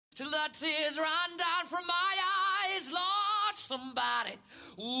till the tears run down from my eyes. Lord, somebody,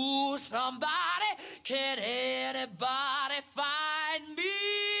 ooh, somebody, can anybody find me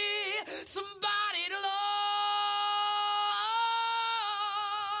somebody to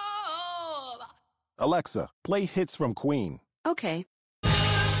love? Alexa, play hits from Queen. Okay.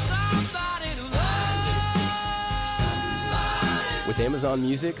 Somebody to love. Somebody. With Amazon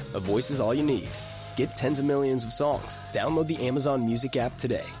Music, a voice is all you need. Get tens of millions of songs. Download the Amazon Music app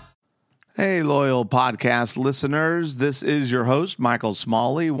today. Hey, loyal podcast listeners. This is your host, Michael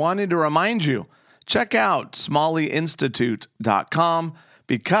Smalley, wanting to remind you, check out smalleyinstitute.com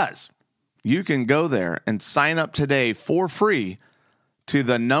because you can go there and sign up today for free to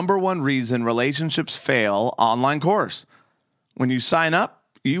the number one reason relationships fail online course. When you sign up,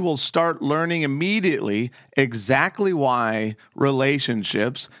 you will start learning immediately exactly why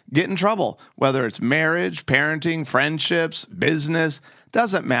relationships get in trouble, whether it's marriage, parenting, friendships, business,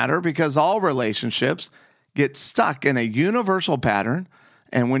 doesn't matter because all relationships get stuck in a universal pattern,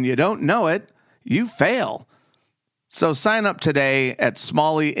 and when you don't know it, you fail. So sign up today at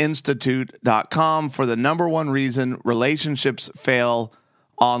smalleyinstitute.com for the number one reason relationships fail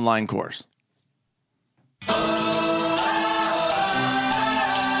online course.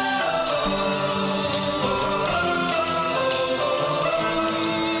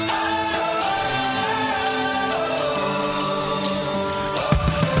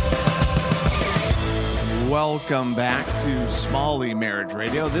 Welcome back to Smalley Marriage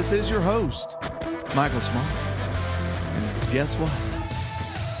Radio. This is your host, Michael Smalley. And guess what?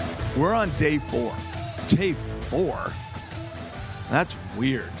 We're on day 4. Day 4? That's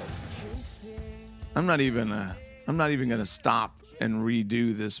weird. I'm not even going to stop and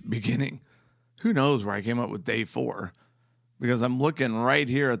redo this beginning. Who knows where I came up with day 4? Because I'm looking right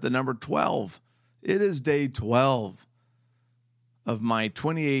here at the number 12. It is day 12 of my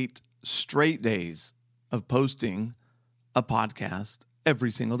 28 straight days of posting a podcast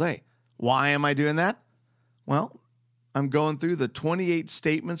every single day. Why am I doing that? Well, I'm going through the 28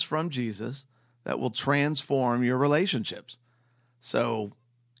 statements from Jesus that will transform your relationships. So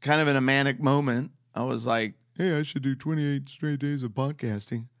kind of in a manic moment, I was like, hey, I should do 28 straight days of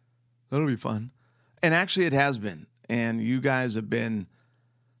podcasting. That'll be fun. And actually it has been. And you guys have been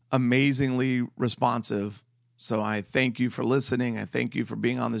amazingly responsive. So I thank you for listening. I thank you for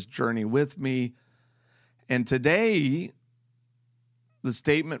being on this journey with me. And today, the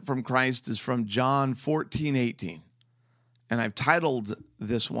statement from Christ is from John 14:18. And I've titled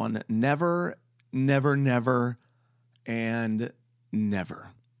this one, Never, Never, Never, and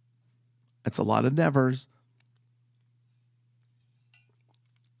Never. That's a lot of nevers.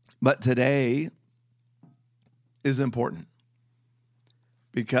 But today is important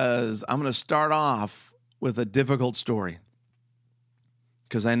because I'm going to start off with a difficult story.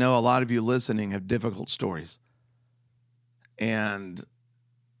 Because I know a lot of you listening have difficult stories. And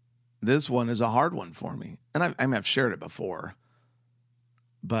this one is a hard one for me. And I've shared it before.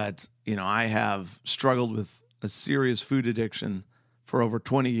 But, I have struggled with a serious food addiction for over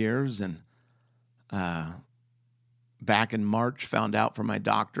 20 years. And back in March, found out from my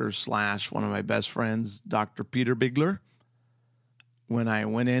doctor / one of my best friends, Dr. Peter Bigler, when I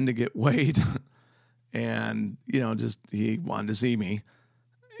went in to get weighed. And, he wanted to see me.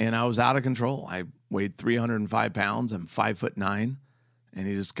 And I was out of control. I weighed 305 pounds. I'm 5'9". And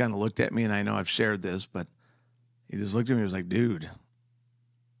he just kind of looked at me, and I know I've shared this, but he just looked at me and was like, dude,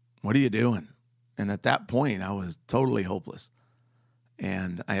 what are you doing? And at that point, I was totally hopeless.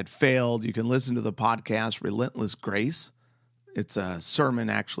 And I had failed. You can listen to the podcast, Relentless Grace. It's a sermon,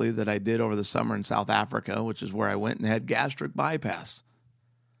 actually, that I did over the summer in South Africa, which is where I went and had gastric bypass.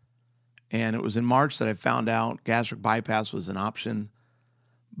 And it was in March that I found out gastric bypass was an option.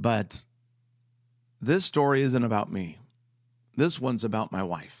 But this story isn't about me. This one's about my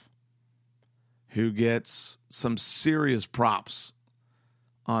wife, who gets some serious props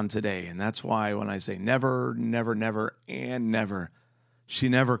on today. And that's why when I say never, never, never, and never, she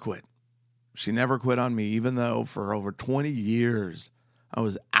never quit. She never quit on me, even though for over 20 years, I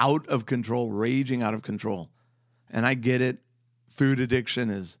was out of control, raging out of control. And I get it. Food addiction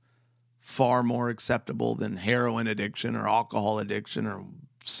is far more acceptable than heroin addiction or alcohol addiction or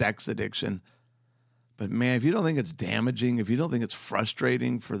sex addiction. But man, if you don't think it's damaging, if you don't think it's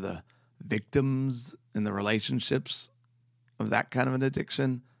frustrating for the victims in the relationships of that kind of an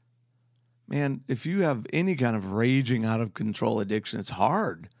addiction, man, if you have any kind of raging out of control addiction, it's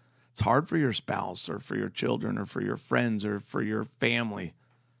hard. It's hard for your spouse or for your children or for your friends or for your family,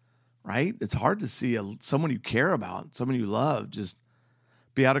 right? It's hard to see someone you care about, someone you love, just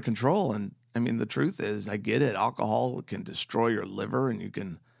be out of control. And I mean, the truth is, I get it. Alcohol can destroy your liver and you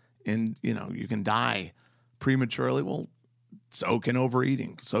can And, you can die prematurely. Well, so can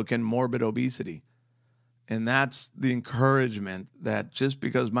overeating. So can morbid obesity. And that's the encouragement that just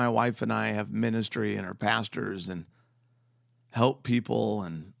because my wife and I have ministry and are pastors and help people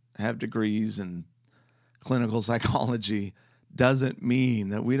and have degrees in clinical psychology doesn't mean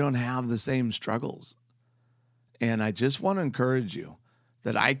that we don't have the same struggles. And I just want to encourage you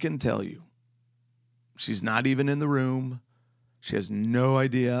that I can tell you, she's not even in the room. She has no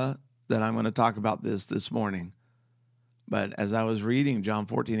idea that I'm going to talk about this morning. But as I was reading John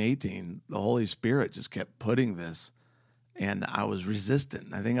 14:18, the Holy Spirit just kept putting this, and I was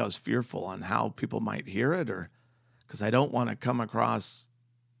resistant. I think I was fearful on how people might hear it, or because I don't want to come across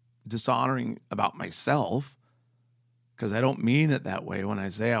dishonoring about myself, because I don't mean it that way when I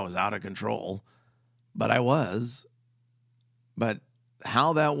say I was out of control, but I was. But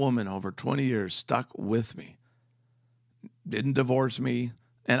how that woman over 20 years stuck with me, didn't divorce me,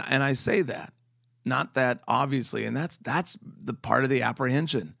 and I say that. Not that obviously, and that's the part of the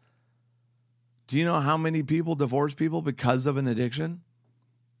apprehension. Do you know how many people divorce people because of an addiction?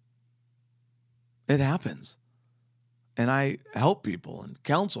 It happens. And I help people and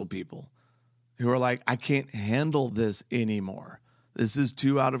counsel people who are like, I can't handle this anymore. This is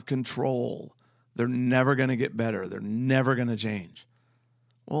too out of control. They're never going to get better. They're never going to change.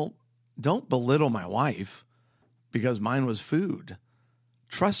 Well, don't belittle my wife because mine was food.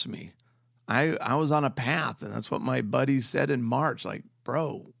 Trust me. I was on a path, and that's what my buddy said in March. Like,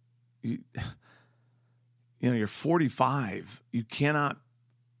 bro, you're 45. You cannot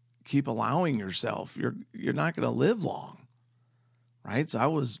keep allowing yourself. You're not going to live long, right? So I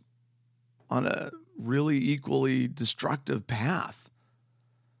was on a really equally destructive path.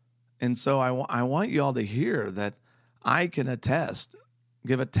 And so I want you all to hear that I can attest,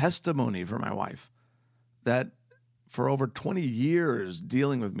 give a testimony for my wife that for over 20 years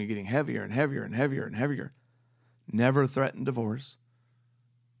dealing with me getting heavier and heavier and heavier and heavier, never threatened divorce.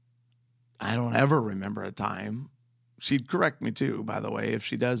 I don't ever remember a time. She'd correct me too, by the way, if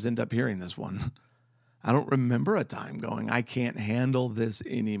she does end up hearing this one. I don't remember a time going, I can't handle this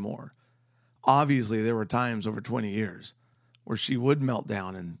anymore. Obviously, there were times over 20 years where she would melt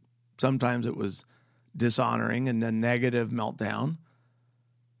down, and sometimes it was dishonoring and a negative meltdown.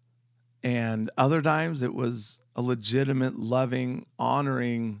 And other times it was a legitimate, loving,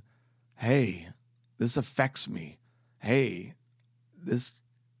 honoring, hey, this affects me. Hey, this,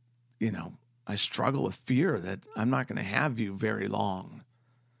 I struggle with fear that I'm not going to have you very long.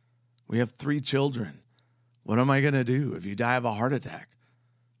 We have 3 children. What am I going to do if you die of a heart attack?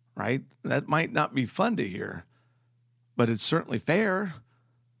 Right? That might not be fun to hear, but it's certainly fair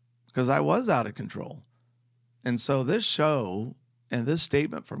because I was out of control. And so this show and this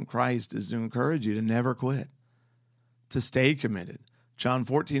statement from Christ is to encourage you to never quit, to stay committed. John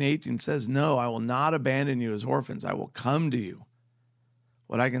 14:18 says, no, I will not abandon you as orphans. I will come to you.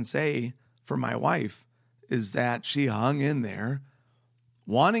 What I can say for my wife is that she hung in there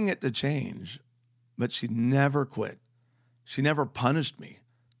wanting it to change, but she never quit. She never punished me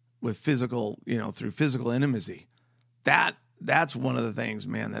with physical, through physical intimacy. That's one of the things,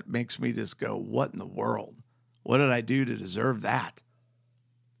 man, that makes me just go, what in the world? What did I do to deserve that?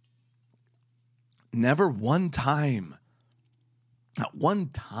 Never one time, not one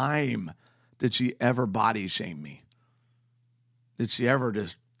time did she ever body shame me. Did she ever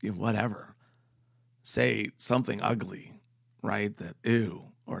just, whatever, say something ugly, right? That,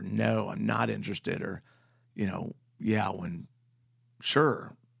 ew, or no, I'm not interested, or,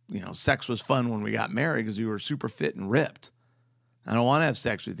 sex was fun when we got married because we were super fit and ripped. I don't want to have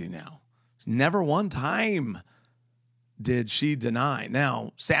sex with you now. Never one time did she deny.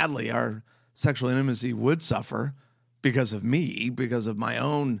 Now, sadly, our sexual intimacy would suffer because of me, because of my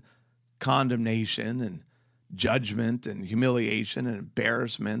own condemnation and judgment and humiliation and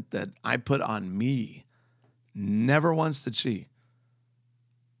embarrassment that I put on me. Never once did she.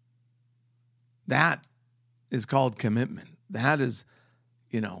 That is called commitment. That is,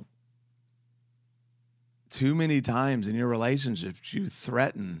 too many times in your relationships you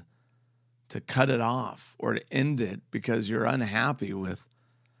threaten to cut it off or to end it because you're unhappy with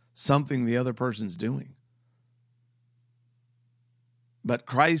something the other person's doing. But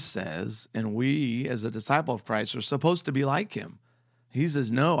Christ says, and we as a disciple of Christ are supposed to be like him. He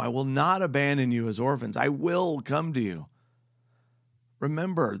says, no, I will not abandon you as orphans. I will come to you.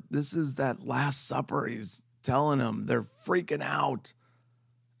 Remember, this is that Last Supper. He's telling them they're freaking out.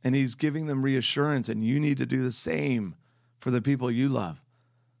 And he's giving them reassurance, and you need to do the same for the people you love.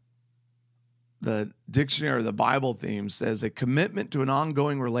 The dictionary, the Bible theme says a commitment to an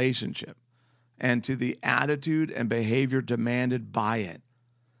ongoing relationship and to the attitude and behavior demanded by it.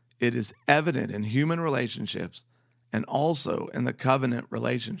 it is evident in human relationships and also in the covenant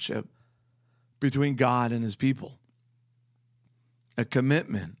relationship between God and his people. A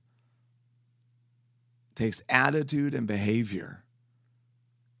commitment takes attitude and behavior.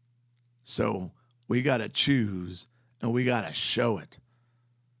 So we got to choose and we got to show it,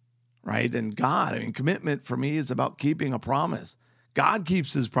 right? And God, commitment for me is about keeping a promise. God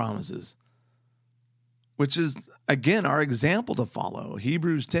keeps his promises, which is, again, our example to follow.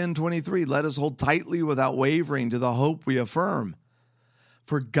 Hebrews 10:23, let us hold tightly without wavering to the hope we affirm,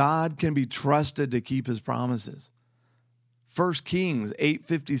 for God can be trusted to keep his promises. 1 Kings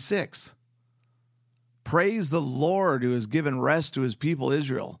 8:56, praise the Lord who has given rest to his people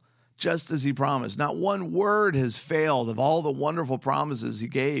Israel, just as he promised. Not one word has failed of all the wonderful promises he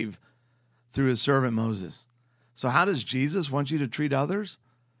gave through his servant Moses. So how does Jesus want you to treat others?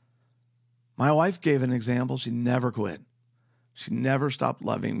 My wife gave an example. She never quit. She never stopped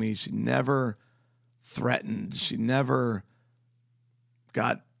loving me. She never threatened. She never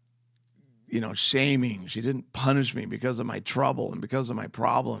got, shaming. She didn't punish me because of my trouble and because of my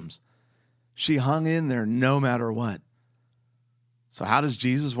problems. She hung in there no matter what. So how does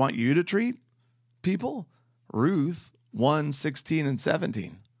Jesus want you to treat people? Ruth 1:16 and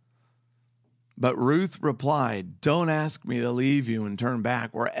 17. But Ruth replied, don't ask me to leave you and turn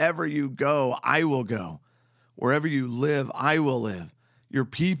back. Wherever you go, I will go. Wherever you live, I will live. Your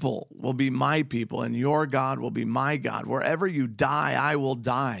people will be my people, and your God will be my God. Wherever you die, I will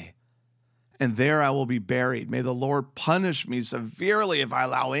die, and there I will be buried. May the Lord punish me severely if I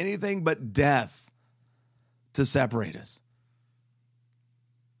allow anything but death to separate us.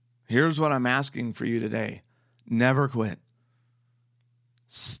 Here's what I'm asking for you today. Never quit.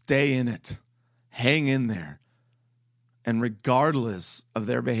 Stay in it. Hang in there. And regardless of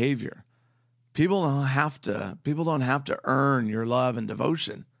their behavior, people don't have to earn your love and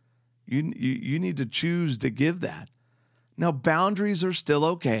devotion. You need to choose to give that. Now, boundaries are still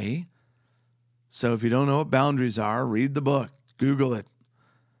okay. So if you don't know what boundaries are, read the book, Google it.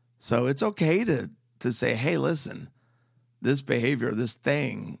 So it's okay to say, hey, listen, this behavior, this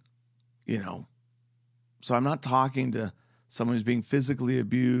thing, So I'm not talking to someone who's being physically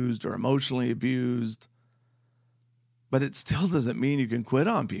abused or emotionally abused, but it still doesn't mean you can quit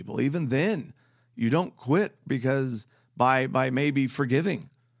on people. Even then, you don't quit because by maybe forgiving,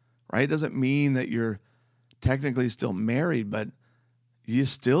 right? It doesn't mean that you're technically still married, but you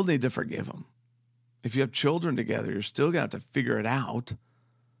still need to forgive them. If you have children together, you're still going to have to figure it out.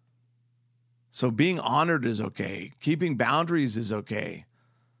 So being honored is okay. Keeping boundaries is okay.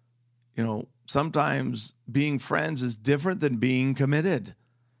 Sometimes being friends is different than being committed.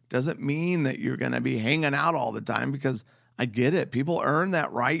 Doesn't mean that you're going to be hanging out all the time, because I get it. People earn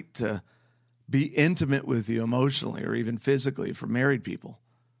that right to be intimate with you emotionally or even physically for married people.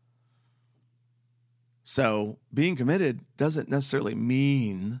 So being committed doesn't necessarily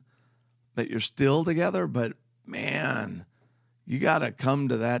mean that you're still together, but man, you got to come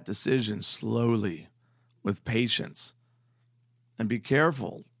to that decision slowly with patience and be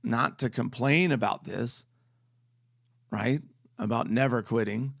careful not to complain about this, right? About never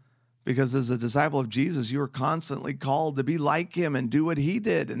quitting, because as a disciple of Jesus, you are constantly called to be like him and do what he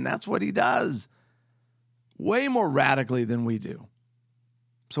did. And that's what he does way more radically than we do.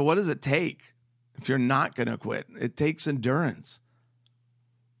 So what does it take if you're not going to quit? It takes endurance.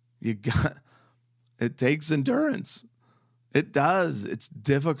 It takes endurance. It does. It's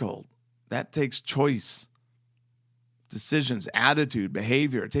difficult. That takes choice, decisions, attitude,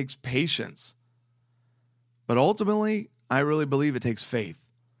 behavior. It takes patience. But ultimately, I really believe it takes faith.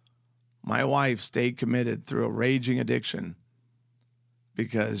 My wife stayed committed through a raging addiction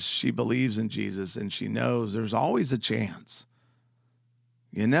because she believes in Jesus and she knows there's always a chance.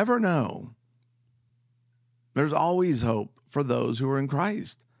 You never know. There's always hope for those who are in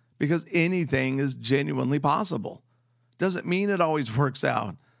Christ, because anything is genuinely possible. Doesn't mean it always works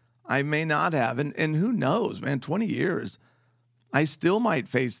out. I may not have. And who knows, man, 20 years, I still might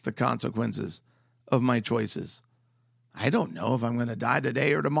face the consequences of my choices. I don't know if I'm going to die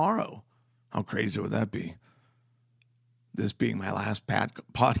today or tomorrow. How crazy would that be? This being my last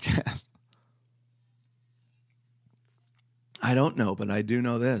podcast. I don't know, but I do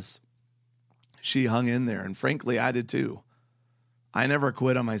know this. She hung in there, and frankly, I did too. I never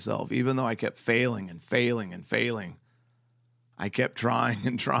quit on myself, even though I kept failing and failing and failing. I kept trying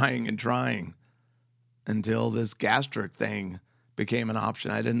and trying and trying until this gastric thing became an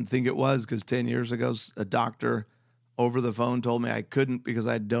option. I didn't think it was, because 10 years ago, a doctor over the phone told me I couldn't because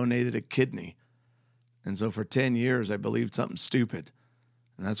I donated a kidney. And so for 10 years, I believed something stupid.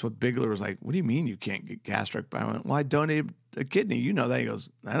 And that's what Bigler was like, what do you mean you can't get gastric bypass? I went, well, I donated a kidney. You know that. He goes,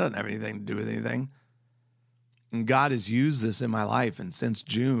 that doesn't have anything to do with anything. And God has used this in my life. And since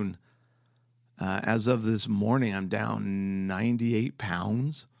June, as of this morning, I'm down 98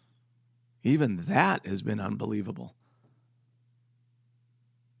 pounds. Even that has been unbelievable.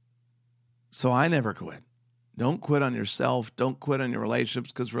 So I never quit. Don't quit on yourself. Don't quit on your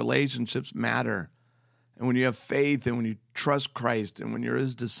relationships, because relationships matter. And when you have faith and when you trust Christ and when you're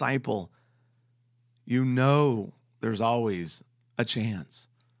his disciple, you know there's always a chance.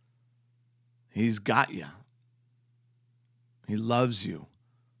 He's got you. He loves you.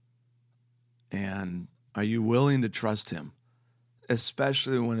 And are you willing to trust him?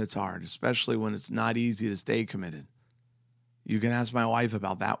 Especially when it's hard, especially when it's not easy to stay committed. You can ask my wife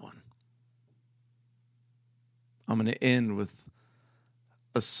about that one. I'm going to end with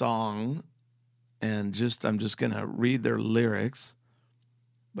a song, and I'm just going to read their lyrics.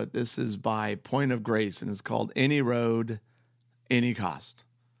 But this is by Point of Grace, and it's called Any Road, Any Cost.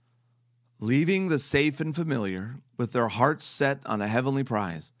 Leaving the safe and familiar, with their hearts set on a heavenly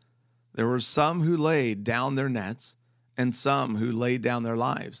prize, there were some who laid down their nets, and some who laid down their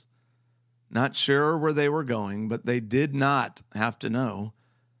lives. Not sure where they were going, but they did not have to know,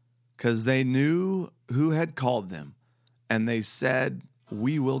 because they knew who had called them, and they said,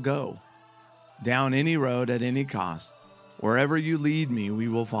 we will go. Down any road at any cost. Wherever you lead me, we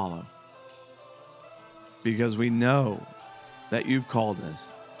will follow. Because we know that you've called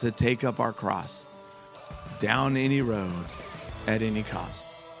us to take up our cross. Down any road at any cost.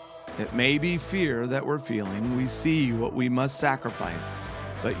 It may be fear that we're feeling. We see what we must sacrifice.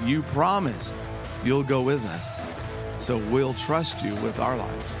 But you promised you'll go with us. So we'll trust you with our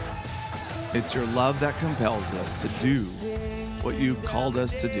lives. It's your love that compels us to do what you've called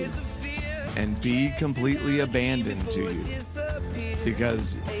us to do and be completely abandoned to you,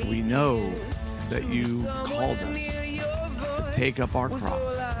 because we know that you called us to take up our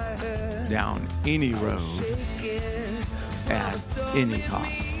cross down any road at any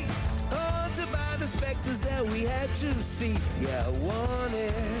cost. That we had to see. Yeah, I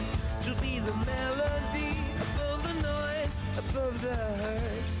wanted to be the melody above the noise, above the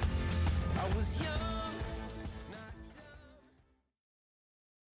hurt. I was young.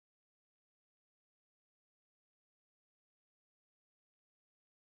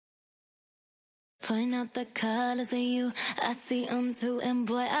 Point out the colors of you, I see them too, and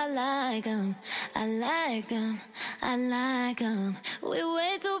boy, I like them, I like them, I like them. We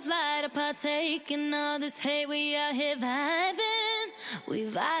way too fly to partake in all this hate, we out here vibing, we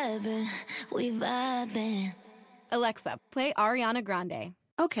vibing, we vibing. Alexa, play Ariana Grande.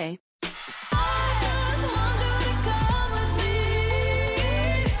 Okay.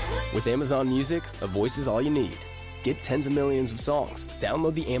 With Amazon Music, a voice is all you need. Get tens of millions of songs.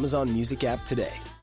 Download the Amazon Music app today.